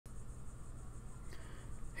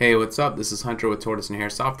Hey, what's up? This is Hunter with Tortoise and Hare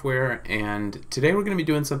Software, and today we're going to be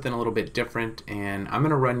doing something a little bit different, and I'm going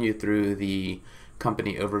to run you through the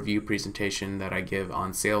company overview presentation that I give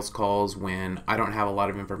on sales calls when I don't have a lot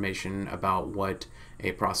of information about what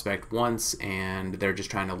a prospect wants, and they're just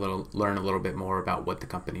trying to learn a little bit more about what the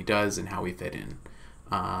company does and how we fit in.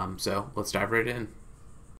 So let's dive right in.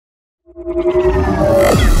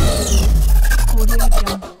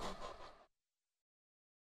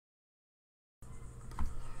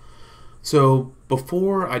 So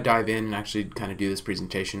before I dive in and actually kind of do this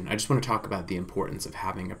presentation, I just want to talk about the importance of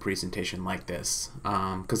having a presentation like this,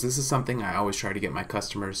 because this is something I always try to get my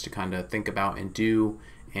customers to kind of think about and do,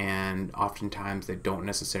 and oftentimes they don't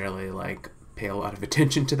necessarily pay a lot of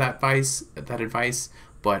attention to that advice.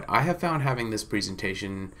 But I have found having this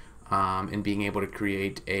presentation and being able to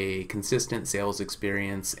create a consistent sales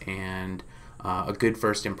experience and a good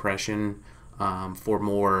first impression for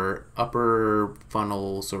more upper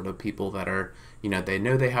funnel sort of people that are, they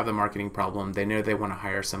know they have the marketing problem, they know they want to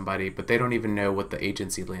hire somebody, but they don't even know what the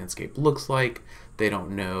agency landscape looks like. They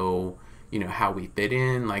don't know, how we fit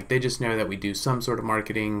in. They just know that we do some sort of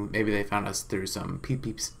marketing. Maybe they found us through some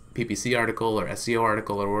PPC article or SEO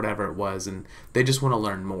article or whatever it was, and they just want to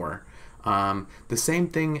learn more. The same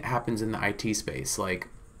thing happens in the IT space.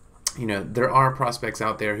 There are prospects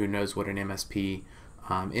out there who knows what an MSP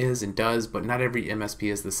is and does, but not every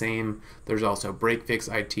MSP is the same. There's also break-fix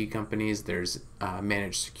IT companies, there's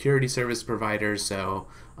managed security service providers, so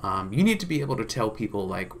you need to be able to tell people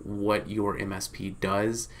what your MSP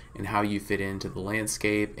does and how you fit into the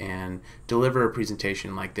landscape and deliver a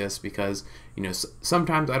presentation like this, because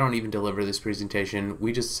sometimes I don't even deliver this presentation.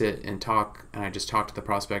 We just sit and talk, and I just talk to the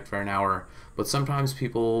prospect for an hour, but sometimes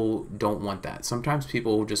people don't want that. Sometimes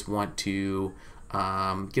people just want to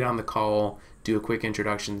get on the call, do a quick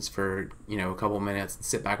introductions for a couple minutes,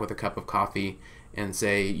 sit back with a cup of coffee and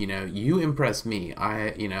say, you impress me.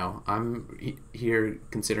 I'm here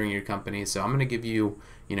considering your company, so I'm going to give you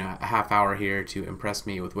a half hour here to impress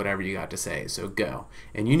me with whatever you got to say, so go.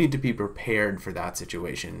 And you need to be prepared for that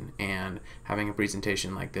situation, and having a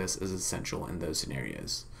presentation like this is essential in those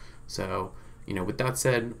scenarios. So with that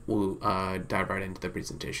said, we'll dive right into the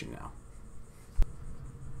presentation now.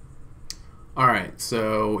 Alright,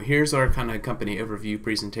 so here's our kind of company overview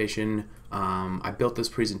presentation. I built this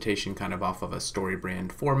presentation kind of off of a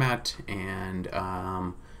StoryBrand format, and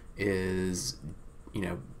is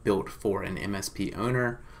built for an MSP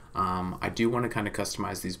owner. I do want to kind of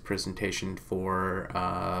customize these presentation for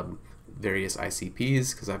various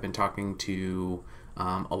ICPs, because I've been talking to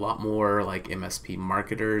a lot more MSP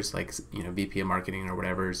marketers, VP of marketing or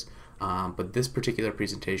whatever's. But this particular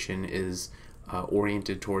presentation is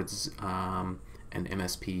oriented towards an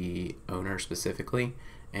MSP owner specifically,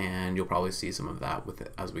 and you'll probably see some of that with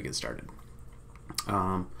it as we get started.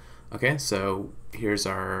 Okay, so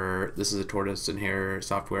this is a Tortoise and Hare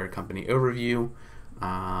software company overview.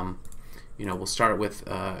 We'll start with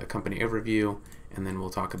a company overview, and then we'll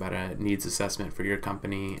talk about a needs assessment for your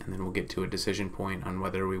company, and then we'll get to a decision point on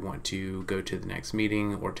whether we want to go to the next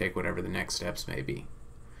meeting or take whatever the next steps may be.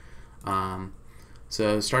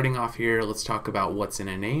 So starting off here, let's talk about what's in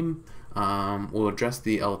a name. We'll address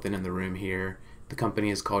the elephant in the room here. The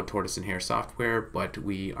company is called Tortoise and Hare Software, but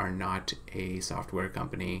we are not a software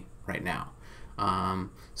company right now.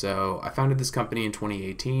 So I founded this company in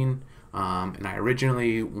 2018, and I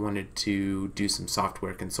originally wanted to do some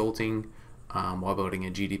software consulting while building a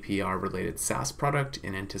GDPR-related SaaS product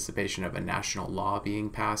in anticipation of a national law being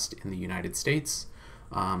passed in the United States.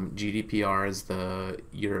 GDPR is the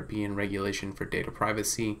European regulation for data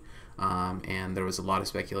privacy, and there was a lot of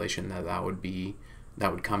speculation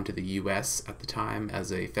that would come to the US at the time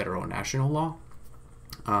as a federal national law.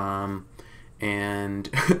 And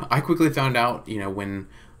I quickly found out, when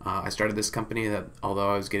I started this company, that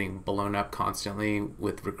although I was getting blown up constantly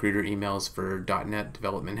with recruiter emails for .NET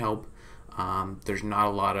development help, there's not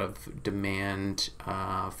a lot of demand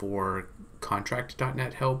for contract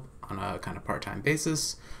 .NET help on a kind of part-time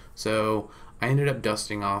basis. So I ended up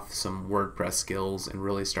dusting off some WordPress skills and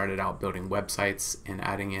really started out building websites and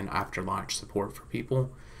adding in after launch support for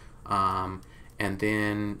people. And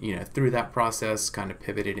then, through that process, kind of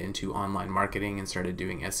pivoted into online marketing and started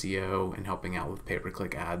doing SEO and helping out with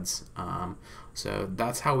pay-per-click ads. So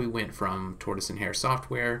that's how we went from Tortoise and Hare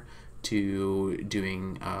Software to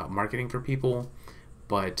doing marketing for people.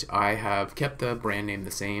 But I have kept the brand name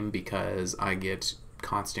the same because I get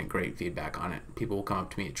constant great feedback on it. People will come up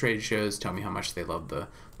to me at trade shows, tell me how much they love the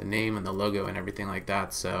name and the logo and everything like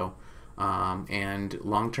that. So and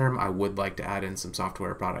long term, I would like to add in some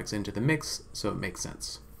software products into the mix, so it makes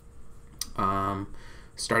sense.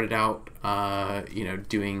 started out,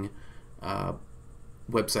 doing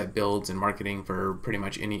website builds and marketing for pretty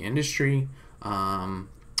much any industry, and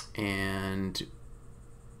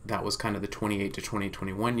that was kind of the 28 to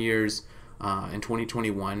 2021 years. In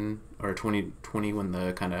 2021 or 2020, when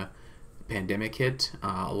the kind of pandemic hit,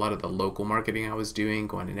 a lot of the local marketing I was doing,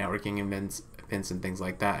 going to networking events and things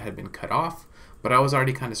like that, had been cut off. But I was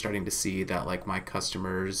already kind of starting to see that like my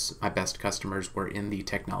best customers were in the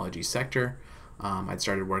technology sector. I'd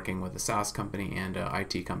started working with a SaaS company and an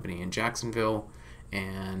IT company in Jacksonville,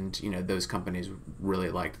 and those companies really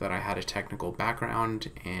liked that I had a technical background,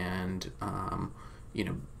 and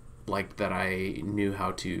liked that I knew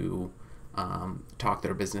how to talk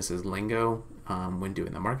their business's lingo when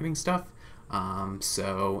doing the marketing stuff.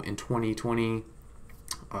 So in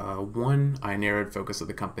 2021, I narrowed focus of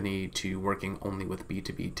the company to working only with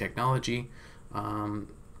B2B technology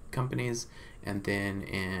companies, and then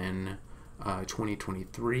in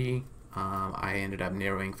 2023, I ended up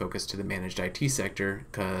narrowing focus to the managed IT sector,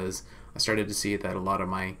 because I started to see that a lot of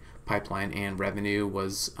my pipeline and revenue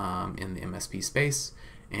was in the MSP space,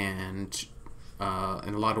 and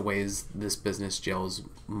in a lot of ways this business gels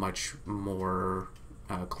much more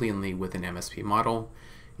cleanly with an MSP model.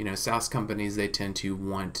 SaaS companies, they tend to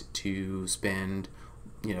want to spend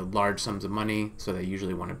large sums of money, so they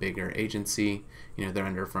usually want a bigger agency. They're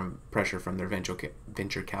under pressure from their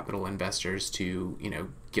venture capital investors to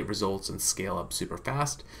get results and scale up super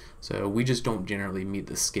fast. So we just don't generally meet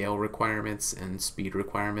the scale requirements and speed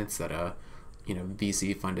requirements that a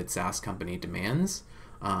VC funded SaaS company demands.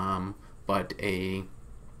 But a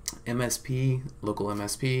MSP, local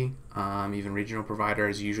MSP, even regional provider,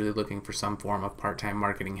 is usually looking for some form of part-time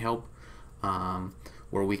marketing help,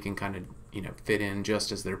 where we can kind of fit in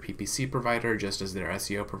just as their PPC provider, just as their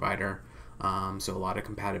SEO provider. So a lot of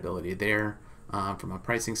compatibility there from a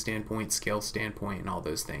pricing standpoint, scale standpoint, and all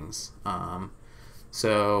those things.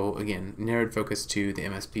 So again, narrowed focus to the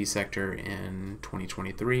MSP sector in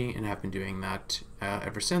 2023, and have been doing that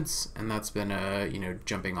ever since. And that's been a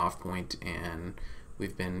jumping off point, and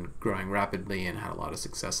we've been growing rapidly and had a lot of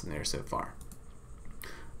success in there so far.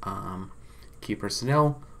 Key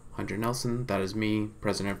personnel: Hunter Nelson, that is me,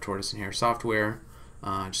 president of Tortoise and Hare Software.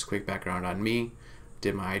 Just a quick background on me: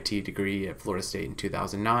 did my IT degree at Florida State in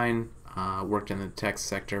 2009. Worked in the tech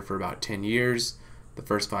sector for about 10 years. The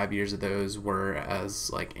first 5 years of those were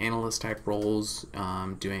as like analyst type roles,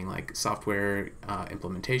 doing like software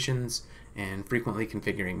implementations and frequently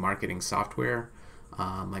configuring marketing software,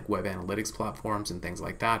 like web analytics platforms and things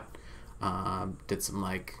like that. Did some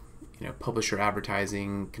like publisher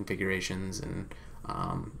advertising configurations and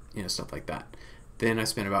stuff like that. Then I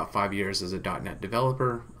spent about 5 years as a .NET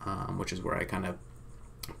developer, which is where I kind of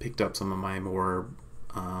picked up some of my more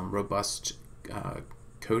robust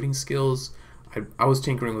coding skills. I was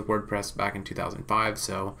tinkering with WordPress back in 2005,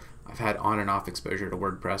 so I've had on and off exposure to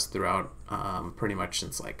WordPress throughout pretty much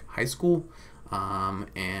since like high school. But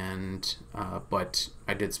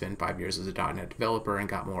I did spend 5 years as a .NET developer and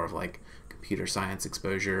got more of like computer science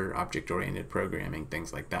exposure, object-oriented programming,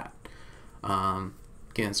 things like that.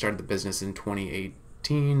 Again, started the business in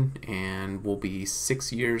 2018, and will be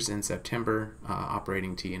 6 years in September,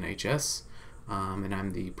 operating TNHS. And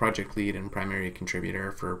I'm the project lead and primary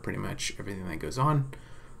contributor for pretty much everything that goes on.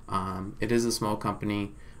 It is a small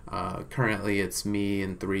company. Currently it's me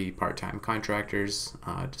and 3 part-time contractors,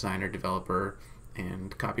 designer, developer,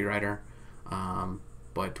 and copywriter.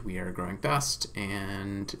 But we are growing fast,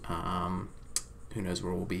 and who knows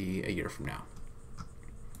where we'll be a year from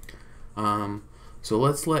now. So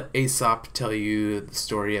let's let Aesop tell you the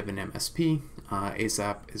story of an MSP.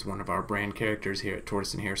 Aesop is one of our brand characters here at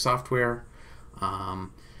Tortoise and Hare Software.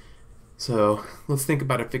 So let's think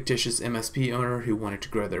about a fictitious MSP owner who wanted to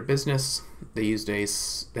grow their business. They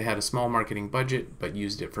had a small marketing budget, but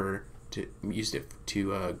used it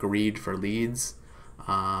to greed for leads,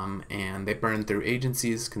 and they burned through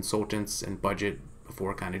agencies, consultants, and budget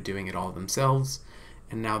before kind of doing it all themselves.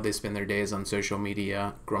 And now they spend their days on social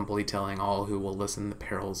media, grumpily telling all who will listen the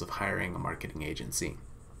perils of hiring a marketing agency.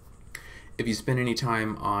 If you spend any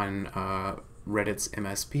time on Reddit's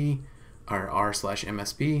MSP or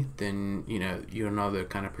r/MSP, then you'll know the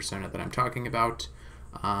kind of persona that I'm talking about.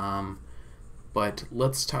 But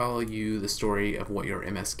let's tell you the story of what your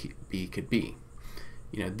MSP could be.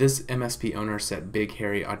 This MSP owner set big,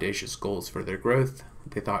 hairy, audacious goals for their growth.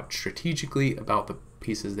 They thought strategically about the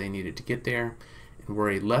pieces they needed to get there, and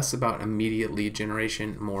worry less about immediate lead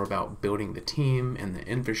generation, more about building the team and the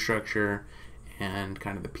infrastructure and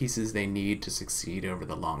kind of the pieces they need to succeed over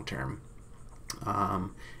the long term.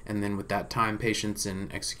 And then with that time, patience,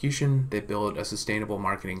 and execution, they build a sustainable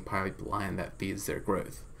marketing pipeline that feeds their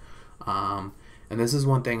growth. And this is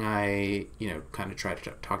one thing I, kind of try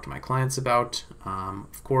to talk to my clients about.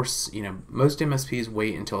 Of course, most MSPs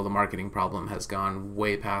wait until the marketing problem has gone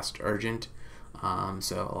way past urgent.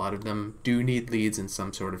 So a lot of them do need leads in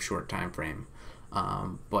some sort of short time frame.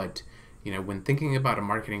 But when thinking about a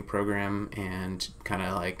marketing program and kind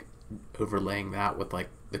of like overlaying that with like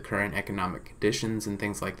the current economic conditions and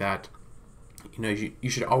things like that, you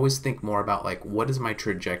should always think more about like, what is my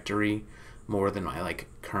trajectory more than my like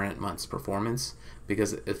current month's performance,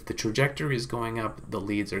 because if the trajectory is going up, the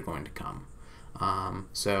leads are going to come.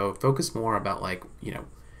 So focus more about like, are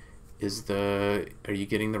you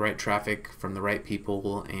getting the right traffic from the right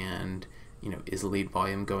people, and is lead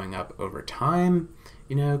volume going up over time?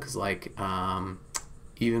 Because like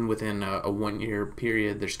even within a 1 year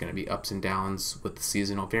period, there's going to be ups and downs with the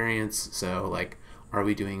seasonal variance. So like, are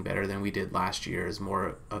we doing better than we did last year is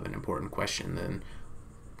more of an important question than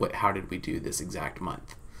how did we do this exact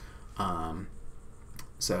month.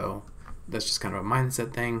 So that's just kind of a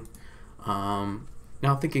mindset thing.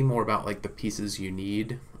 Now thinking more about like the pieces you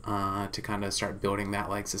need to kind of start building that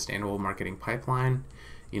like sustainable marketing pipeline.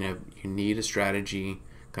 You need a strategy,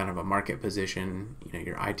 kind of a market position,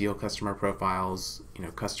 your ideal customer profiles,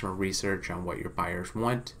 customer research on what your buyers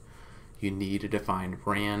want. You need a defined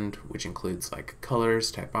brand, which includes like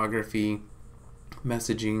colors, typography,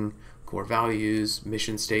 messaging, core values,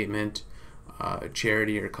 mission statement,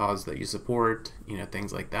 charity or cause that you support,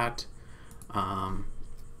 things like that.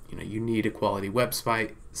 You need a quality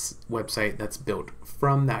website that's built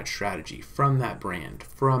from that strategy, from that brand,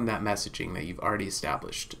 from that messaging that you've already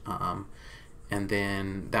established. And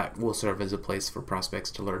then that will serve as a place for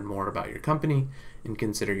prospects to learn more about your company and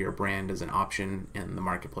consider your brand as an option in the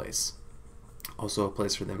marketplace. Also a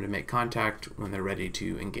place for them to make contact when they're ready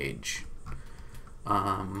to engage.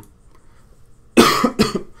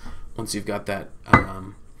 Once you've got that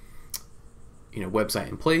website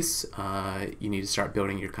in place, you need to start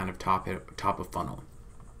building your kind of top of funnel.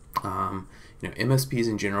 MSPs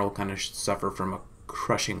in general kind of suffer from a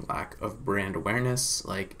crushing lack of brand awareness,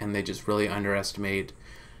 and they just really underestimate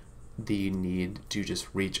the need to just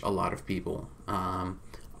reach a lot of people.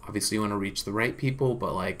 Obviously you want to reach the right people,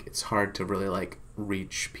 but it's hard to really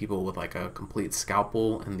reach people with a complete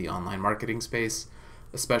scalpel in the online marketing space,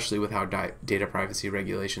 especially with how data privacy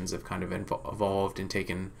regulations have kind of evolved and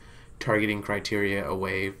taken targeting criteria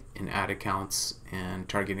away in ad accounts and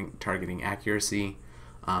targeting accuracy.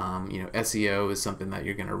 SEO is something that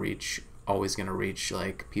you're always going to reach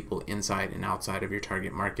people inside and outside of your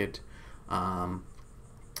target market.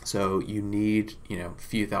 So you need a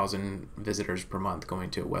few thousand visitors per month going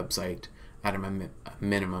to a website at a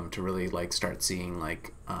minimum to really start seeing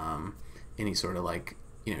any sort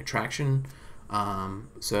of traction.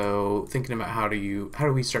 So thinking about how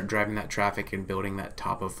do we start driving that traffic and building that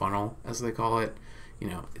top of funnel, as they call it.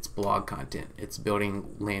 It's blog content, it's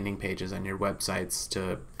building landing pages on your websites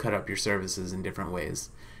to cut up your services in different ways,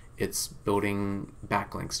 it's building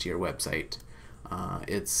backlinks to your website,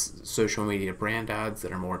 it's social media brand ads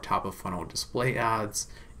that are more top of funnel display ads,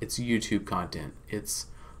 it's YouTube content, it's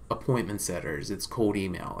appointment setters, it's cold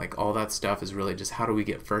email. All that stuff is really just how do we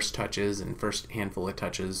get first touches and first handful of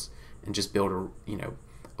touches and just build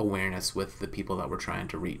awareness with the people that we're trying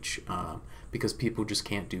to reach, because people just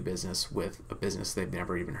can't do business with a business they've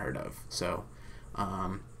never even heard of. So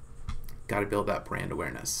got to build that brand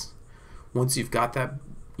awareness. Once you've got that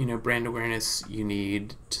brand awareness, you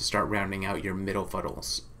need to start rounding out your middle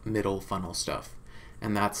funnel stuff,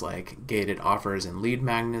 and that's gated offers and lead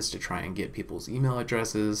magnets to try and get people's email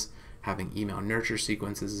addresses, having email nurture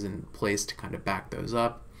sequences in place to kind of back those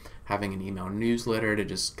up, having an email newsletter to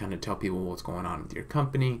just kind of tell people what's going on with your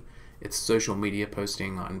company. It's social media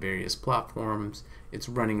posting on various platforms. It's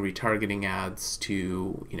running retargeting ads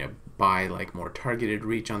to buy more targeted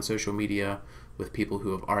reach on social media with people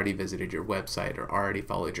who have already visited your website or already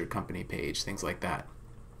followed your company page, things like that.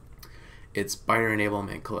 It's buyer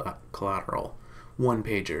enablement collateral,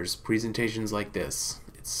 one-pagers, presentations like this.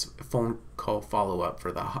 It's phone call follow-up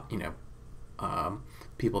for the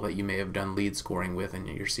people that you may have done lead scoring with in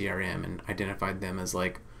your CRM and identified them as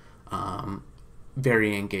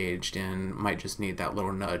very engaged and might just need that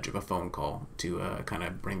little nudge of a phone call to kind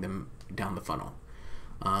of bring them down the funnel.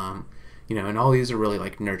 And all these are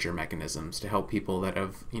really nurture mechanisms to help people that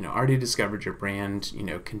have already discovered your brand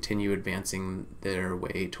continue advancing their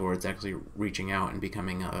way towards actually reaching out and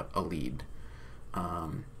becoming a lead.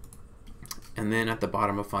 And then at the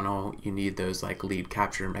bottom of funnel, you need those lead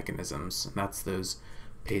capture mechanisms, and that's those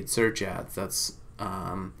paid search ads, that's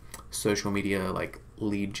social media like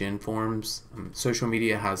lead gen forms. Social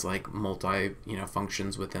media has like multi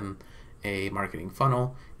functions within a marketing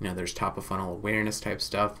funnel. There's top of funnel awareness type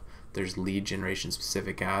stuff. There's lead generation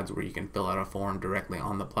specific ads where you can fill out a form directly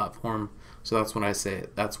on the platform. So that's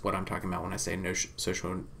what I'm talking about when I say no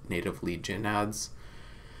social native lead gen ads.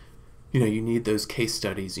 You need those case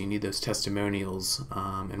studies, you need those testimonials,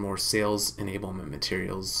 and more sales enablement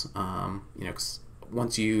materials. 'Cause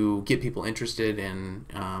once you get people interested and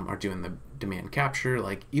are doing the demand capture,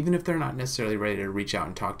 like even if they're not necessarily ready to reach out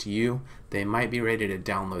and talk to you, they might be ready to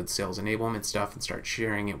download sales enablement stuff and start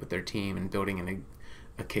sharing it with their team and building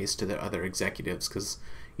a case to the other executives, because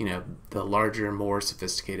the larger, more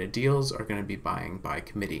sophisticated deals are going to be buying by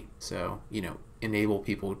committee. So enable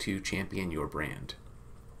people to champion your brand.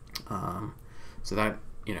 So that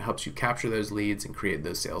helps you capture those leads and create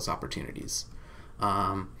those sales opportunities.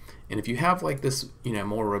 And if you have like this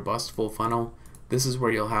more robust full funnel, this is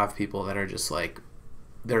where you'll have people that are just like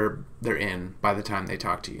they're in by the time they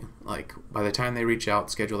talk to you. Like by the time they reach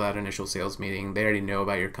out, schedule that initial sales meeting, they already know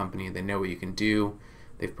about your company, they know what you can do,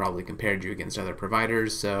 they've probably compared you against other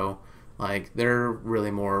providers, so like they're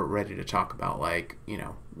really more ready to talk about like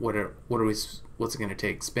what's it going to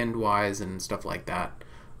take spend wise and stuff like that.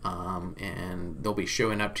 And they'll be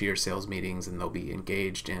showing up to your sales meetings and they'll be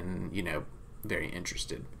engaged and very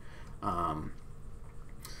interested.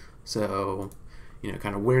 So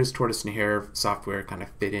kind of where does Tortoise and Hare software kind of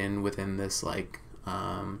fit in within this like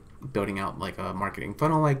building out like a marketing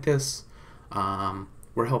funnel like this?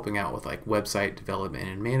 We're helping out with like website development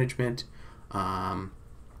and management,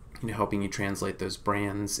 helping you translate those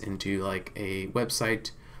brands into like a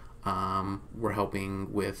website. We're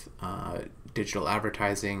helping with digital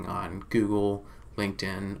advertising on Google,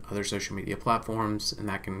 LinkedIn, other social media platforms, and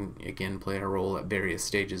that can again play a role at various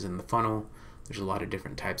stages in the funnel. There's a lot of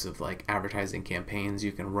different types of like advertising campaigns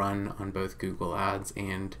you can run on both Google Ads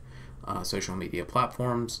and social media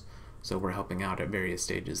platforms. So we're helping out at various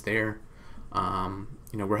stages there.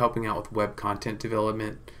 We're helping out with web content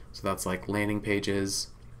development. So that's like landing pages,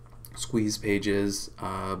 squeeze pages,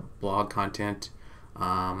 blog content,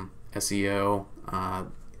 SEO.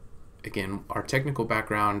 Again, our technical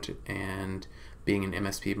background and being an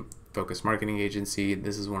MSP focused marketing agency,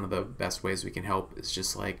 this is one of the best ways we can help. It's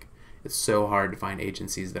just like it's so hard to find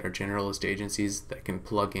agencies that are generalist agencies that can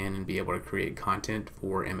plug in and be able to create content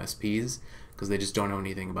for MSPs, because they just don't know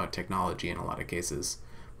anything about technology in a lot of cases.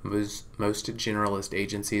 Most generalist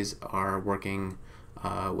agencies are working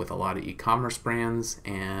with a lot of e-commerce brands,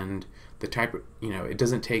 and the type of, it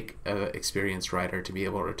doesn't take an experienced writer to be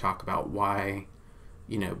able to talk about why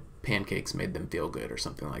pancakes made them feel good or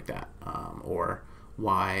something like that, or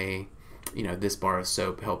why this bar of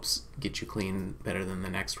soap helps get you clean better than the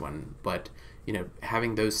next one. But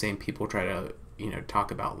having those same people try to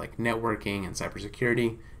talk about like networking and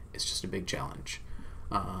cybersecurity is just a big challenge.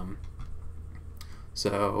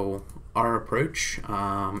 So our approach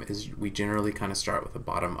is we generally kind of start with a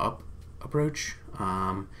bottom-up approach,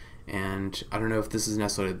 and I don't know if this is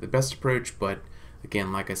necessarily the best approach, but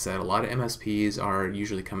again, like I said, a lot of MSPs are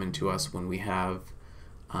usually coming to us when we have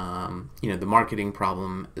the marketing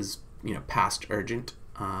problem is past urgent.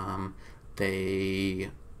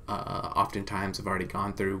 They oftentimes have already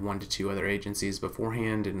gone through 1 to 2 other agencies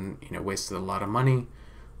beforehand and wasted a lot of money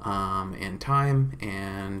and time,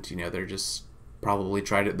 and they're just probably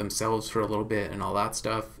tried it themselves for a little bit and all that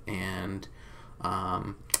stuff. And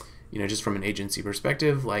just from an agency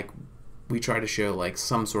perspective, like we try to show like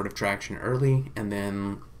some sort of traction early, and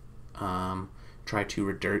then try to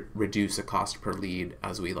reduce the cost per lead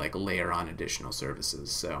as we like layer on additional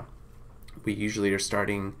services. So we usually are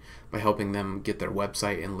starting by helping them get their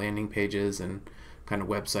website and landing pages and kind of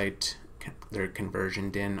website, their conversion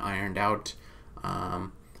din ironed out,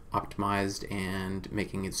 optimized, and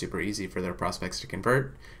making it super easy for their prospects to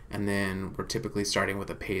convert. And then we're typically starting with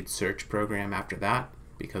a paid search program after that,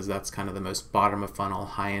 because that's kind of the most bottom of funnel,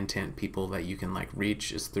 high intent people that you can like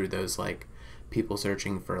reach, is through those like people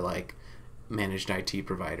searching for like managed IT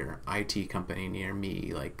provider, IT company near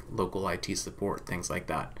me, like local IT support, things like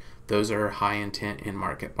that. Those are high intent in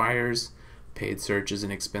market buyers. Paid search is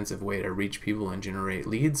an expensive way to reach people and generate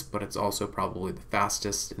leads, but it's also probably the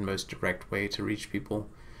fastest and most direct way to reach people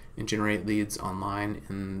and generate leads online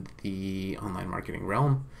in the online marketing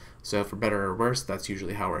realm. So for better or worse, that's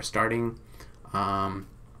usually how we're starting.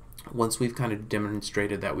 Once we've kind of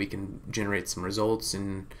demonstrated that we can generate some results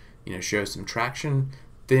and show some traction,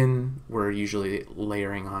 then we're usually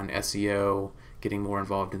layering on SEO, getting more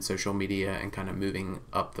involved in social media, and kind of moving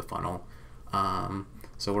up the funnel.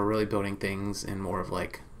 So we're really building things in more of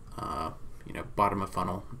like bottom of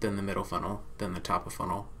funnel, then the middle funnel, then the top of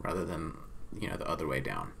funnel, rather than the other way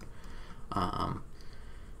down.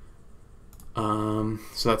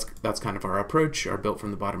 So that's kind of our approach, our built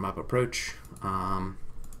from the bottom up approach.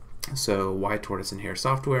 So why Tortoise and Hare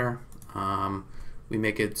software? We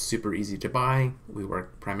make it super easy to buy. We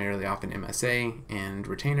work primarily off an MSA and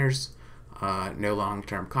retainers. No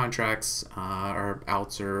long-term contracts. Our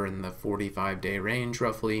outs are in the 45-day range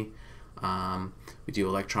roughly. We do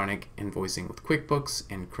electronic invoicing with QuickBooks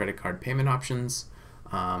and credit card payment options.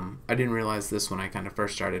 I didn't realize this when I kind of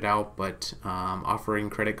first started out, but offering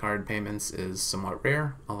credit card payments is somewhat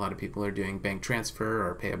rare. A lot of people are doing bank transfer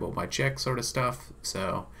or payable by check sort of stuff.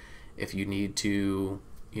 So if you need to,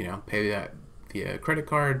 pay that via credit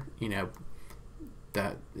card,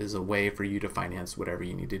 that is a way for you to finance whatever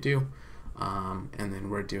you need to do. And then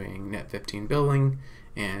we're doing net 15 billing,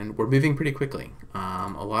 and we're moving pretty quickly.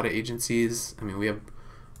 A lot of agencies, we have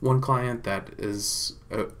one client that is,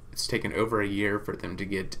 it's taken over a year for them to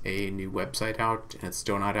get a new website out, and it's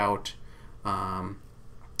still not out.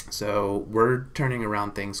 So we're turning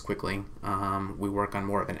around things quickly. We work on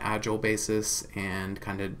more of an agile basis and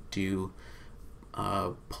kind of do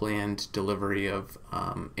planned delivery of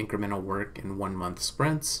incremental work in 1 month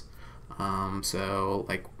sprints. So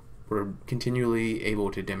like we're continually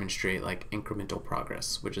able to demonstrate like incremental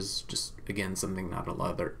progress, which is just, again, something not a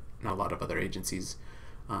lot of other agencies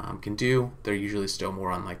can do. They're usually still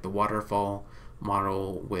more on like the waterfall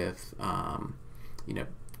model with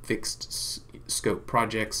fixed scope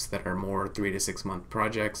projects that are more 3 to 6 month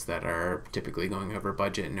projects that are typically going over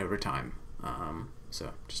budget and over time.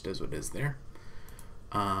 So just as what is there.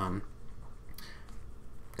 Kind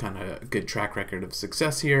of a good track record of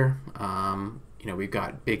success here. We've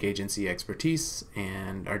got big agency expertise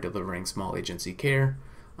and are delivering small agency care.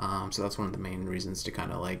 So that's one of the main reasons to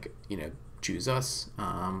kind of like, choose us.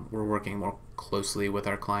 We're working more closely with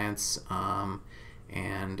our clients.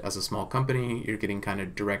 And as a small company, you're getting kind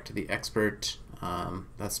of direct to the expert.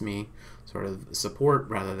 That's me, sort of support,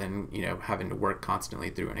 rather than, having to work constantly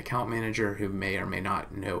through an account manager who may or may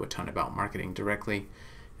not know a ton about marketing directly,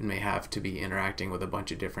 and may have to be interacting with a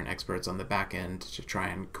bunch of different experts on the back end to try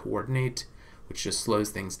and coordinate, which just slows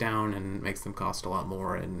things down and makes them cost a lot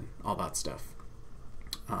more and all that stuff.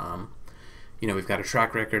 We've got a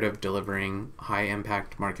track record of delivering high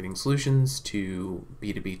impact marketing solutions to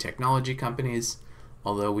B2B technology companies.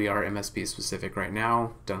 Although we are MSP specific right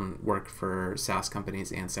now, done work for SaaS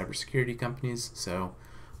companies and cybersecurity companies. So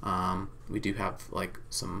we do have like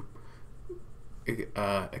some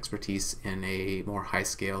expertise in a more high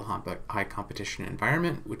scale, high competition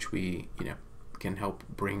environment, which we can help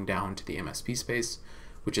bring down to the MSP space,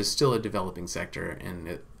 which is still a developing sector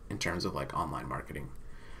in terms of like online marketing.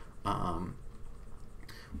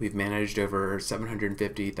 We've managed over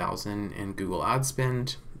 $750,000 in Google ad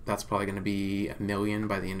spend. That's probably going to be $1 million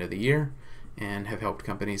by the end of the year, and have helped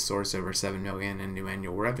companies source over $7 million in new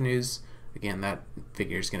annual revenues. Again, that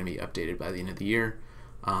figure is going to be updated by the end of the year.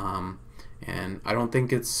 And I don't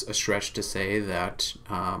think it's a stretch to say that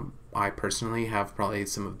I personally have probably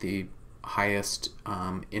some of the highest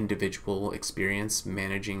individual experience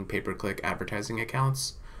managing pay-per-click advertising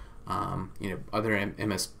accounts. Other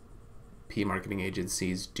MSP marketing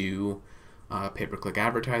agencies do pay-per-click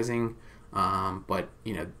advertising, but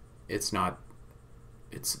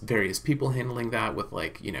it's various people handling that with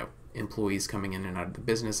like employees coming in and out of the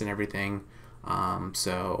business and everything.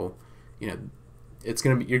 So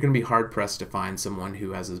you're gonna be hard pressed to find someone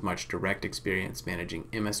who has as much direct experience managing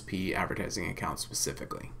MSP advertising accounts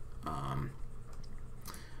specifically.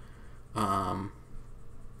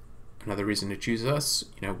 Another reason to choose us,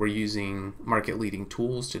 we're using market-leading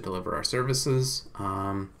tools to deliver our services.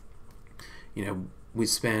 We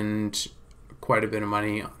spend quite a bit of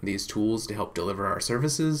money on these tools to help deliver our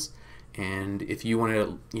services. And if you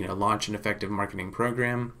want to, launch an effective marketing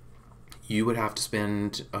program, you would have to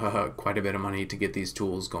spend quite a bit of money to get these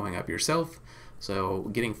tools going up yourself. So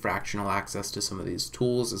getting fractional access to some of these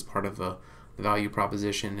tools is part of the value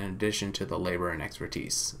proposition, in addition to the labor and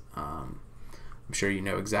expertise. I'm sure you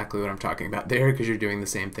know exactly what I'm talking about there, because you're doing the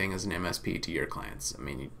same thing as an MSP to your clients.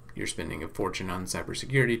 You're spending a fortune on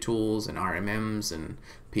cybersecurity tools and RMMs and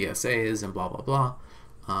PSAs and blah, blah, blah.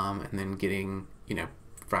 And then getting,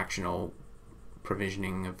 fractional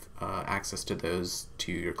provisioning of access to those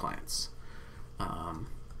to your clients.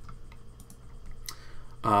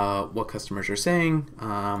 What customers are saying.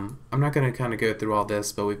 I'm not going to kind of go through all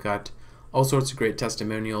this, but we've got all sorts of great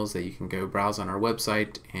testimonials that you can go browse on our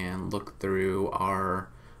website and look through our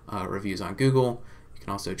reviews on Google. You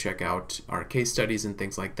can also check out our case studies and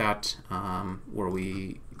things like that, where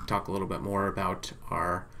we talk a little bit more about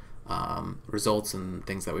our results and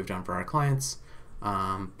things that we've done for our clients.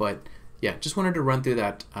 But yeah, just wanted to run through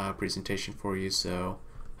that presentation for you. So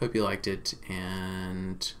hope you liked it,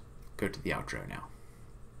 and go to the outro now.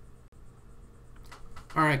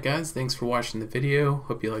 Alright guys, thanks for watching the video.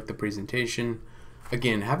 Hope you liked the presentation.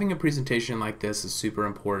 Again, having a presentation like this is super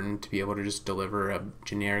important to be able to just deliver a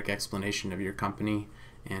generic explanation of your company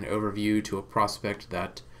and overview to a prospect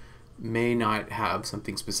that may not have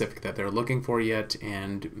something specific that they're looking for yet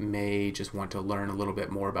and may just want to learn a little bit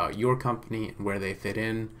more about your company and where they fit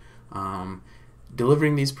in.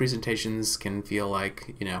 Delivering these presentations can feel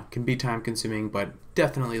like, can be time consuming, but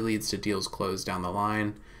definitely leads to deals closed down the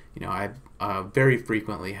line. I very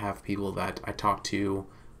frequently have people that I talk to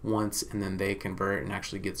once and then they convert and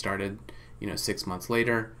actually get started, 6 months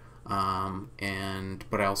later. But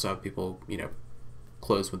I also have people,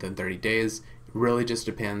 close within 30 days. It really just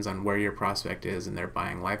depends on where your prospect is in their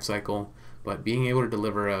buying life cycle. But being able to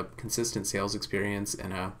deliver a consistent sales experience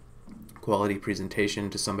and a quality presentation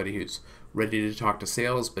to somebody who's ready to talk to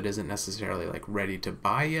sales but isn't necessarily ready to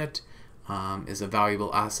buy yet is a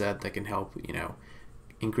valuable asset that can help,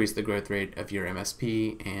 increase the growth rate of your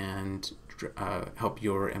MSP and help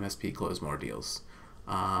your MSP close more deals.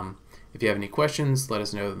 If you have any questions, let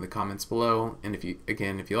us know in the comments below. And if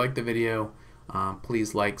you like the video,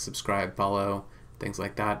 please like, subscribe, follow, things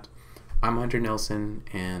like that. I'm Hunter Nelson,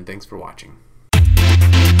 and thanks for watching.